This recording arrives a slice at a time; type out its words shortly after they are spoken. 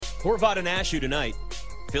Horvat and Ashu tonight.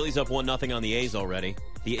 Phillies up 1-0 on the A's already.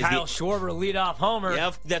 Kyle Schwarber leadoff homer.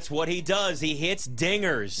 Yeah, that's what he does. He hits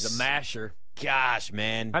dingers. He's a masher. Gosh,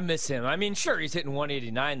 man. I miss him. I mean, sure, he's hitting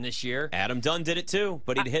 189 this year. Adam Dunn did it too,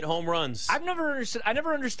 but he'd hit home runs. I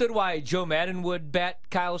never understood why Joe Madden would bat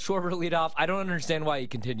Kyle Schwarber leadoff. I don't understand why he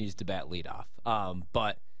continues to bat leadoff.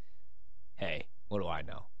 But hey, what do I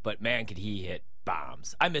know? But man, could he hit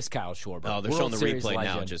bombs? I miss Kyle Schwarber. Oh, they're World showing the Series replay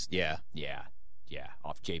legend. now. Just yeah,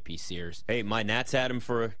 off JP Sears. Hey, my Nats had him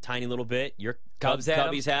for a tiny little bit. Your Cubs had him.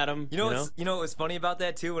 Cubbies had him. You know what was funny about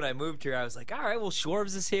that too? When I moved here, I was like, all right, well,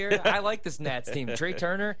 Schwarbs is here. I like this Nats team. Trey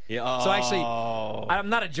Turner. Yeah. So actually, I'm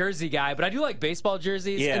not a jersey guy, but I do like baseball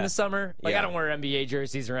jerseys in the summer. Like I don't wear NBA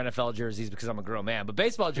jerseys or NFL jerseys because I'm a grown man. But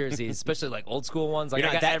baseball jerseys, especially like old school ones, like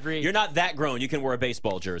you're not that grown. You can wear a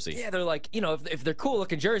baseball jersey. Yeah, they're like, if they're cool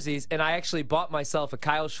looking jerseys. And I actually bought myself a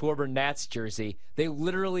Kyle Schwarber Nats jersey. They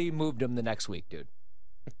literally moved him the next week, dude.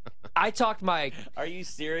 I talked my... Are you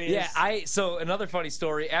serious? Yeah, so another funny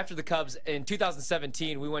story. After the Cubs, in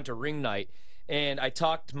 2017, we went to ring night, and I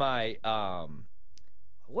talked my...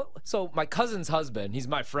 So my cousin's husband, he's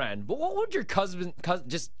my friend, but what would your cousin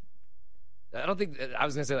just... I don't think... I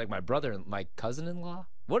was going to say like my cousin-in-law?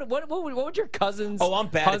 What would your cousin's I'm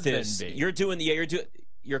bad at this. be? You're doing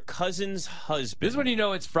your cousin's husband. This is when you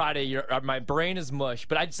know it's Friday. My brain is mush,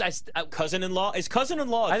 but I cousin-in-law? Is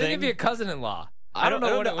cousin-in-law a thing? I think it'd be a cousin-in-law. I don't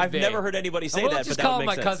know what it would I've be. never heard anybody say We'll that, just but call that him would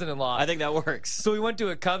my make sense. cousin-in-law. I think that works. So we went to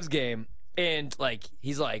a Cubs game, and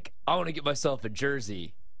he's like, I want to get myself a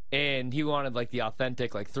jersey, and he wanted like the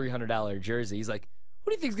authentic like $300 jersey. He's like,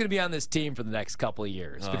 what do you think's going to be on this team for the next couple of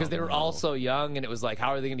years? Because they were all so young, and it was like, how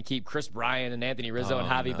are they going to keep Chris Bryant and Anthony Rizzo and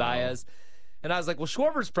Javi Baez? And I was like, well,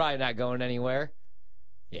 Schwarber's probably not going anywhere.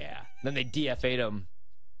 Yeah. Then they DFA'd him.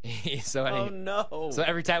 So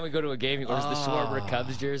every time we go to a game, he wears the Schwarber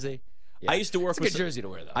Cubs jersey. Yeah. I used to work with a good jersey to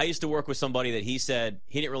wear, though. I used to work with somebody that he said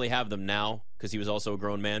he didn't really have them now because he was also a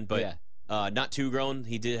grown man, but not too grown.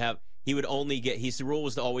 He would only get. His rule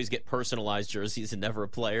was to always get personalized jerseys and never a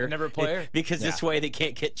player. Because this way they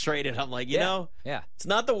can't get traded. I'm like, it's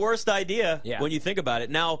not the worst idea when you think about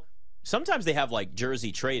it. Now, sometimes they have like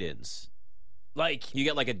jersey trade-ins. Like you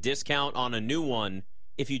get like a discount on a new one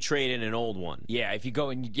if you trade in an old one. Yeah, if you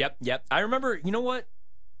go and yep. I remember. You know what?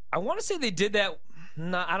 I want to say they did that.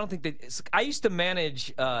 No, I don't think they. I used to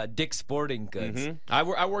manage Dick's Sporting Goods. Mm-hmm.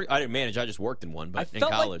 I didn't manage. I just worked in one, but in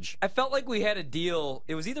college. I felt like we had a deal.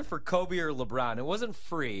 It was either for Kobe or LeBron. It wasn't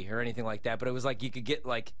free or anything like that, but it was like you could get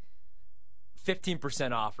like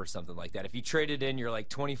 15% off or something like that. If you traded in your like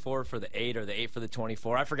 24 for the 8 or the 8 for the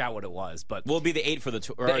 24. I forgot what it was, but it'd be the 8 for the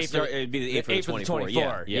it'd be the 8 for the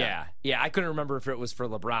 24. Yeah. I couldn't remember if it was for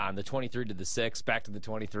LeBron, the 23 to the 6, back to the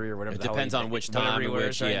 23 or whatever. It depends on which time he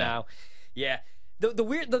wears right now. Yeah.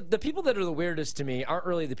 The people that are the weirdest to me aren't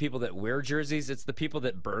really the people that wear jerseys. It's the people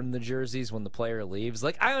that burn the jerseys when the player leaves.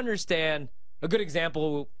 Like, I understand. A good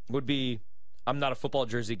example would be, I'm not a football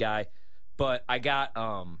jersey guy, but I got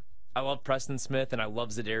I love Preston Smith and I love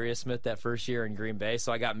Zadarius Smith that first year in Green Bay.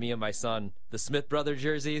 So I got me and my son the Smith brother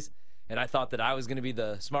jerseys, and I thought that I was going to be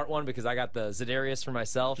the smart one because I got the Zadarius for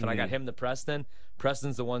myself and I got him the Preston.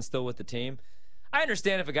 Preston's the one still with the team. I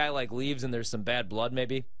understand if a guy like leaves and there's some bad blood,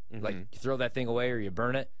 maybe like you throw that thing away or you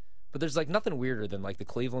burn it. But there's like nothing weirder than like the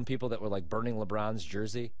Cleveland people that were like burning LeBron's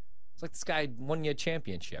jersey. It's like this guy won you a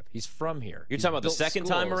championship. He's from here. You're talking about the second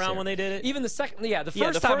time around when they did it? Even the second, the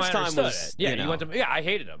first time I understood was, it. Yeah, I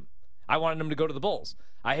hated him. I wanted him to go to the Bulls.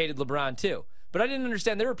 I hated LeBron too. But I didn't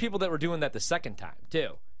understand there were people that were doing that the second time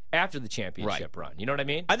too, after the championship run. You know what I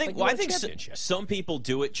mean? I think some people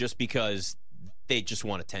do it just because they just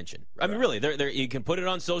want attention. I mean, really, you can put it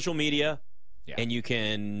on social media, and you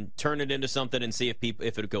can turn it into something and see if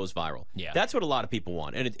it goes viral. Yeah, that's what a lot of people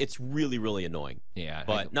want, and it's really, really annoying. Yeah,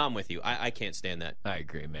 but no, I'm with you. I can't stand that. I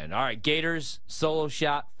agree, man. All right, Gators solo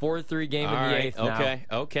shot 4-3 game in the eighth.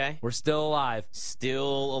 Okay. We're still alive.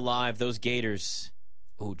 Still alive. Those Gators.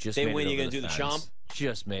 Oh, just they made win. It You gonna do the the chomp?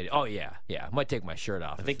 Just made it. Oh yeah. I might take my shirt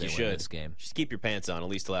off. I think you should. Win this game. Just keep your pants on at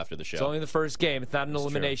least till after the show. It's only the first game. It's not an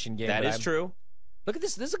elimination game. That is true. Look at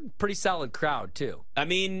this. This is a pretty solid crowd, too. I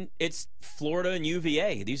mean, it's Florida and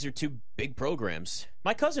UVA. These are two big programs.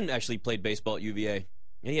 My cousin actually played baseball at UVA,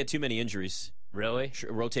 and he had too many injuries. Really?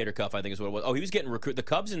 Rotator cuff, I think is what it was. Oh, he was getting recruited. The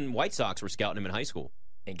Cubs and White Sox were scouting him in high school.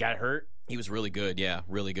 And got hurt? He was really good,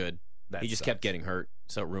 really good. He just kept getting hurt,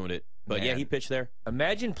 so it ruined it. But, he pitched there.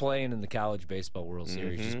 Imagine playing in the College Baseball World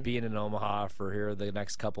Series, just being in Omaha for here the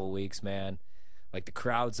next couple of weeks, man. Like, the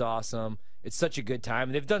crowd's awesome. It's such a good time.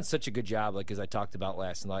 And they've done such a good job, like as I talked about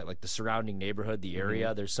last night, like the surrounding neighborhood, the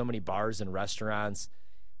area. There's so many bars and restaurants.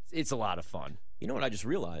 It's a lot of fun. You know what I just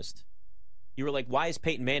realized? You were like, why is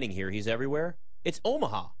Peyton Manning here? He's everywhere. It's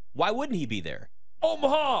Omaha. Why wouldn't he be there?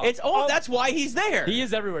 Omaha. That's why he's there. He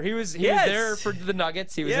is everywhere. He was there for the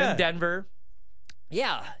Nuggets. He was in Denver.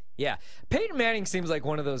 Yeah. Peyton Manning seems like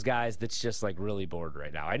one of those guys that's just like really bored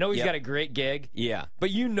right now. I know he's got a great gig. Yeah.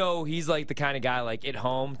 But he's like the kind of guy like at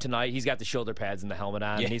home tonight, he's got the shoulder pads and the helmet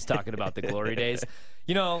on, and he's talking about the glory days.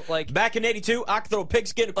 Like back in '82, I could throw a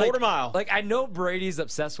pigskin a quarter mile. Like I know Brady's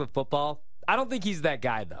obsessed with football. I don't think he's that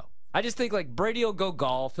guy though. I just think like Brady will go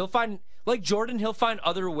golf. He'll find like Jordan. He'll find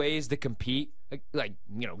other ways to compete, like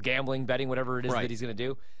gambling, betting, whatever it is that he's gonna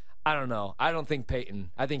do. I don't know. I don't think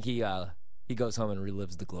Peyton. I think he goes home and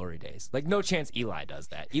relives the glory days. Like no chance Eli does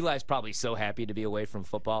that. Eli's probably so happy to be away from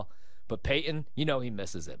football, but Peyton, he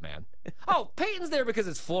misses it, man. Oh, Peyton's there because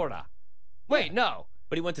it's Florida. Wait, no.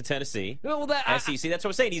 But he went to Tennessee. Well, SEC. That's what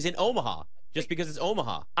I'm saying. He's in Omaha just because it's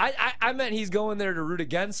Omaha. I meant he's going there to root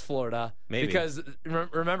against Florida. Maybe. Because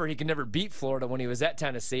remember, he could never beat Florida when he was at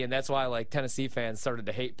Tennessee, and that's why like Tennessee fans started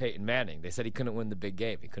to hate Peyton Manning. They said he couldn't win the big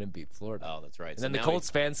game. He couldn't beat Florida. Oh, that's right. And then the Colts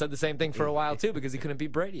fans said the same thing for a while too because he couldn't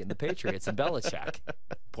beat Brady and the Patriots and Belichick.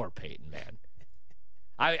 Poor Peyton, man.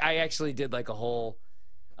 I actually did like a whole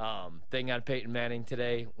thing on Peyton Manning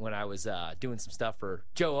today when I was doing some stuff for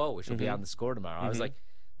Joe O, which will be on the Score tomorrow. I was like,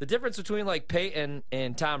 the difference between like Peyton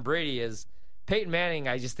and Tom Brady is Peyton Manning,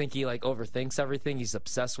 I just think he like overthinks everything. He's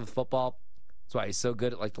obsessed with football. That's why he's so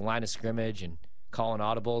good at like the line of scrimmage and calling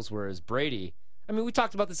audibles. Whereas Brady, I mean, we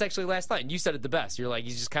talked about this actually last night, and you said it the best. You're like,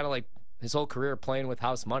 he's just kind of like his whole career playing with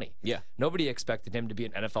house money. Yeah. Nobody expected him to be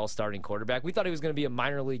an NFL starting quarterback. We thought he was going to be a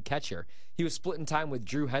minor league catcher. He was splitting time with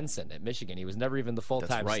Drew Henson at Michigan. He was never even the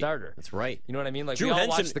full-time starter. That's right. You know what I mean? Like Drew we all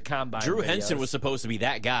Henson, watched the combine. Drew videos. Henson was supposed to be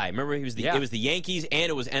that guy. Remember, it was the Yankees and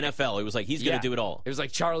it was NFL. It was like he's going to do it all. It was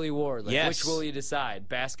like Charlie Ward. Like, which will you decide,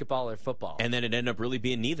 basketball or football? And then it ended up really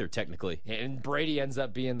being neither, technically. And Brady ends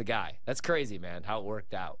up being the guy. That's crazy, man, how it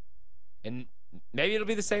worked out. And maybe it'll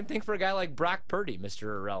be the same thing for a guy like Brock Purdy, Mr.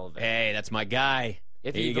 Irrelevant. Hey, that's my guy.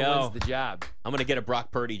 If he even wins the job. I'm going to get a Brock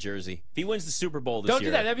Purdy jersey. If he wins the Super Bowl this year. Don't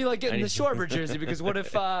do that. That'd be like getting the Schwarber jersey because what if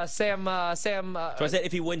Sam so I said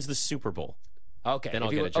if he wins the Super Bowl. Okay. Then I'll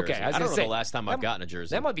get a jersey. Okay, I don't know the last time I've gotten a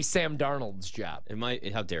jersey. That might be Sam Darnold's job. It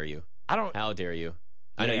might. How dare you? How dare you?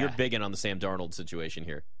 Yeah. I know you're bigging on the Sam Darnold situation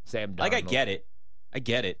here. Sam Darnold. Like, I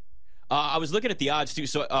get it. I was looking at the odds, too.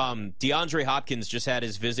 So DeAndre Hopkins just had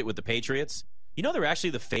his visit with the Patriots. You know they're actually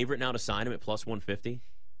the favorite now to sign him at plus 150?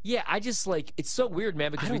 Yeah, I just like it's so weird, man,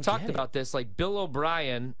 because we talked about this. Like Bill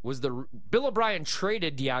O'Brien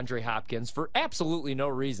traded DeAndre Hopkins for absolutely no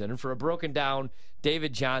reason, and for a broken down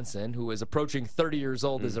David Johnson, who is approaching 30 years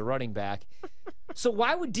old as a running back. So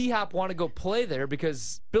why would D-Hop want to go play there?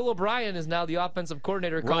 Because Bill O'Brien is now the offensive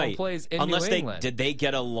coordinator calling plays in New England. Did they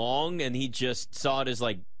get along and he just saw it as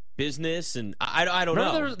like business, and I don't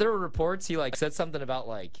know. Remember there were reports he like said something about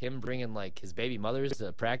like him bringing like his baby mothers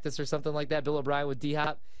to practice or something like that. Bill O'Brien with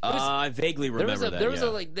D-Hop. I vaguely remember that. There was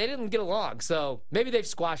like they didn't get along, so maybe they've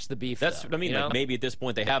squashed the beef. That's though, like maybe at this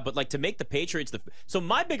point they have, but like to make the Patriots so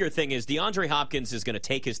my bigger thing is DeAndre Hopkins is going to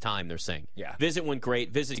take his time. They're saying, visit went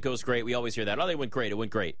great, visit goes great. We always hear that. Oh, they went great, it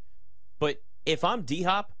went great. But if I'm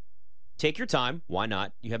D-Hop, take your time. Why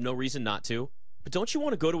not? You have no reason not to. But don't you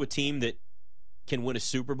want to go to a team that can win a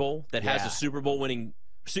Super Bowl, that has a Super Bowl winning,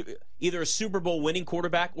 either a Super Bowl winning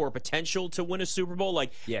quarterback or a potential to win a Super Bowl?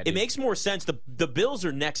 Like, it makes more sense. The Bills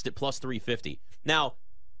are next at plus 350. Now,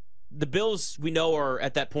 the Bills, we know, are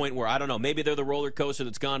at that point where, I don't know, maybe they're the roller coaster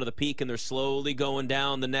that's gone to the peak and they're slowly going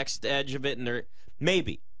down the next edge of it, and they're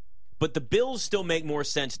maybe. But the Bills still make more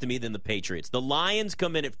sense to me than the Patriots. The Lions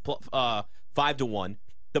come in at 5-1.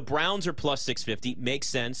 The Browns are plus 650. Makes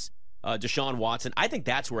sense. Deshaun Watson. I think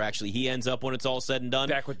that's where actually he ends up when it's all said and done.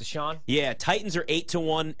 Back with Deshaun? Yeah, Titans are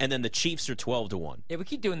 8-1, and then the Chiefs are 12-1. Yeah, we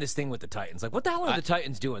keep doing this thing with the Titans. Like, what the hell are the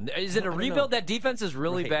Titans doing? Is it a rebuild? That defense is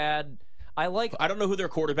really bad. I don't know who their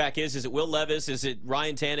quarterback is. Is it Will Levis? Is it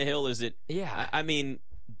Ryan Tannehill? Is it? Yeah. I mean,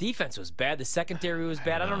 defense was bad. The secondary was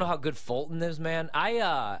bad. I don't know how good Fulton is, man.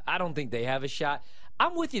 I don't think they have a shot.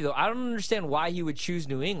 I'm with you though. I don't understand why he would choose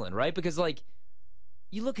New England, right? Because like,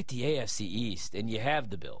 you look at the AFC East and you have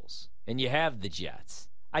the Bills. And you have the Jets.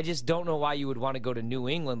 I just don't know why you would want to go to New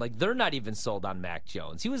England. Like, they're not even sold on Mac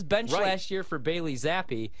Jones. He was benched last year for Bailey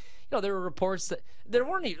Zappi. You know, there were reports that there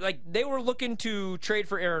weren't, like, they were looking to trade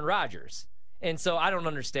for Aaron Rodgers. And so I don't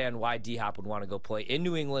understand why D-Hop would want to go play in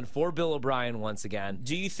New England for Bill O'Brien once again.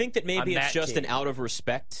 Do you think that maybe it's just an out of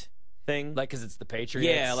respect thing? Like, because it's the Patriots?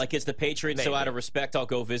 Yeah, like it's the Patriots, maybe. So out of respect, I'll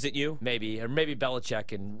go visit you? Maybe. Or maybe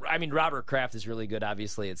Belichick. And I mean, Robert Kraft is really good,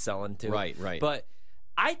 obviously, at selling, too. Right. But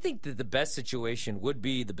I think that the best situation would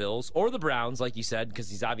be the Bills or the Browns, like you said, because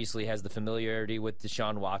he's obviously has the familiarity with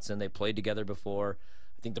Deshaun Watson. They played together before.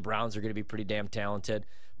 I think the Browns are going to be pretty damn talented.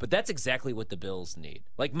 But that's exactly what the Bills need.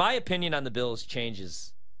 Like, my opinion on the Bills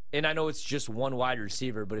changes. And I know it's just one wide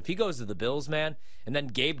receiver, but if he goes to the Bills, man, and then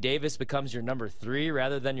Gabe Davis becomes your number 3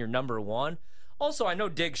 rather than your number 1. Also, I know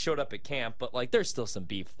Diggs showed up at camp, but, like, there's still some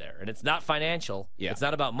beef there. And it's not financial. Yeah. It's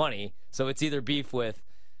not about money. So it's either beef with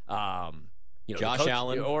Josh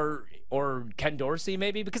Allen or Ken Dorsey,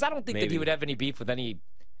 maybe, because I don't think that he would have any beef with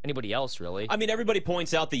anybody else, really. I mean, everybody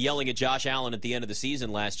points out the yelling at Josh Allen at the end of the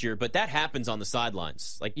season last year, but that happens on the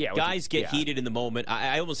sidelines. Like, guys get heated in the moment.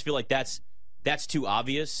 I almost feel like that's too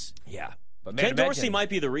obvious. Yeah. But man, Ken Dorsey might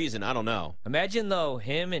be the reason. I don't know. Imagine, though,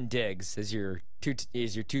 him and Diggs as your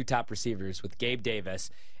two top receivers with Gabe Davis.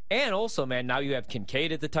 And also, man, now you have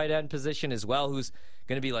Kincaid at the tight end position as well, who's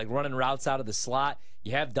going to be, like, running routes out of the slot.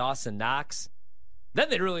 You have Dawson Knox. Then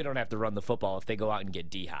they really don't have to run the football if they go out and get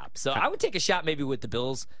D-Hop. So I would take a shot maybe with the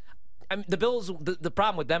Bills. I mean, the Bills, the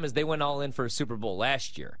problem with them is they went all in for a Super Bowl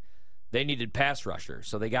last year. They needed pass rushers,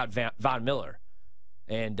 so they got Von Miller.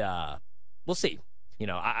 And we'll see.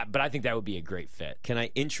 But I think that would be a great fit. Can I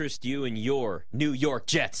interest you in your New York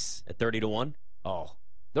Jets at 30-1? Oh,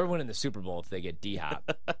 they're winning the Super Bowl if they get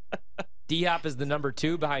D-Hop. D-Hop is the number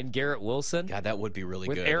 2 behind Garrett Wilson. God, that would be really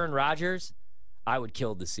good. With Aaron Rodgers. I would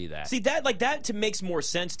kill to see that. See, that makes more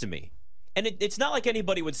sense to me. And it's not like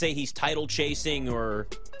anybody would say he's title chasing or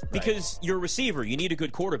because you're a receiver, you need a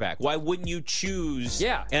good quarterback. Why wouldn't you choose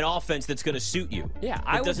an offense that's going to suit you? Yeah,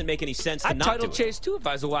 it doesn't make any sense to not do it. I'd title chase too if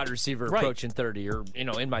I was a wide receiver approaching 30 or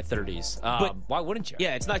in my 30s. But why wouldn't you?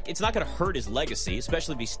 Yeah, it's not going to hurt his legacy,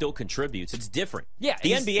 especially if he still contributes. It's different. Yeah,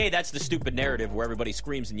 the NBA, that's the stupid narrative where everybody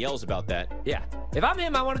screams and yells about that. Yeah, if I'm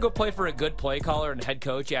him, I want to go play for a good play caller and head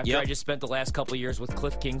coach after I just spent the last couple of years with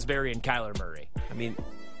Cliff Kingsbury and Kyler Murray. I mean,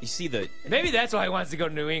 you see maybe that's why he wants to go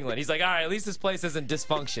to New England. He's like, all right, at least this place isn't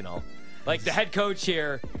dysfunctional. Like, the head coach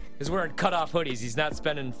here is wearing cutoff hoodies. He's not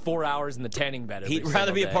spending 4 hours in the tanning bed. He'd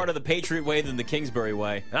rather be a part of the Patriot way than the Kingsbury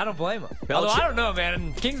way. And I don't blame him. Although, I don't know,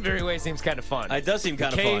 man. Kingsbury way seems kind of fun. It does seem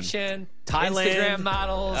kind of fun. Vacation, Thailand. Instagram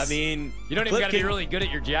models. I mean, you don't even got to be really good at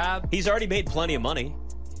your job. He's already made plenty of money.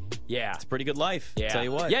 Yeah. It's a pretty good life, I'll tell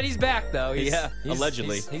you what. Yeah, he's back, though.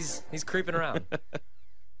 Allegedly. He's creeping around.